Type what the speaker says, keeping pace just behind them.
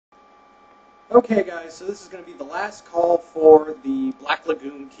Okay, guys, so this is going to be the last call for the Black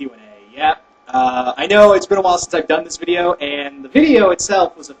Lagoon Q&A. Yep. I know it's been a while since I've done this video, and the video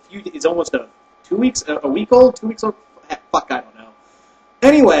itself was is almost a week old? 2 weeks old? Fuck, I don't know.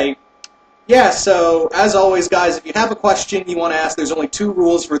 Anyway, yeah, so, as always, guys, if you have a question you want to ask, there's only 2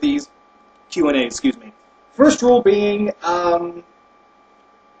 rules for these Q&A, excuse me. First rule being, the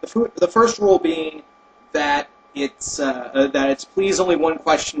first rule being that it's please only 1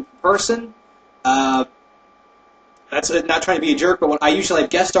 question per person. That's not trying to be a jerk, but I usually have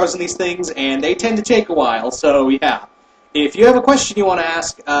guest stars in these things, and they tend to take a while, so yeah. If you have a question you want to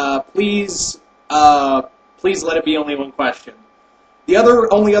ask, please let it be only 1 question. The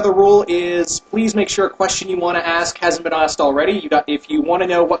only other rule is please make sure a question you want to ask hasn't been asked already. If you want to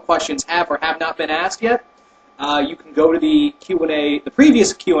know what questions have or have not been asked yet, you can go to the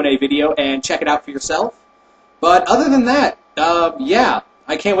previous Q&A video and check it out for yourself. But other than that, yeah.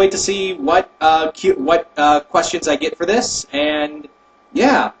 I can't wait to see what questions I get for this, and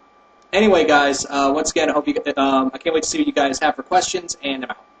yeah. Anyway, guys, once again, I can't wait to see what you guys have for questions, and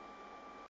I'm out.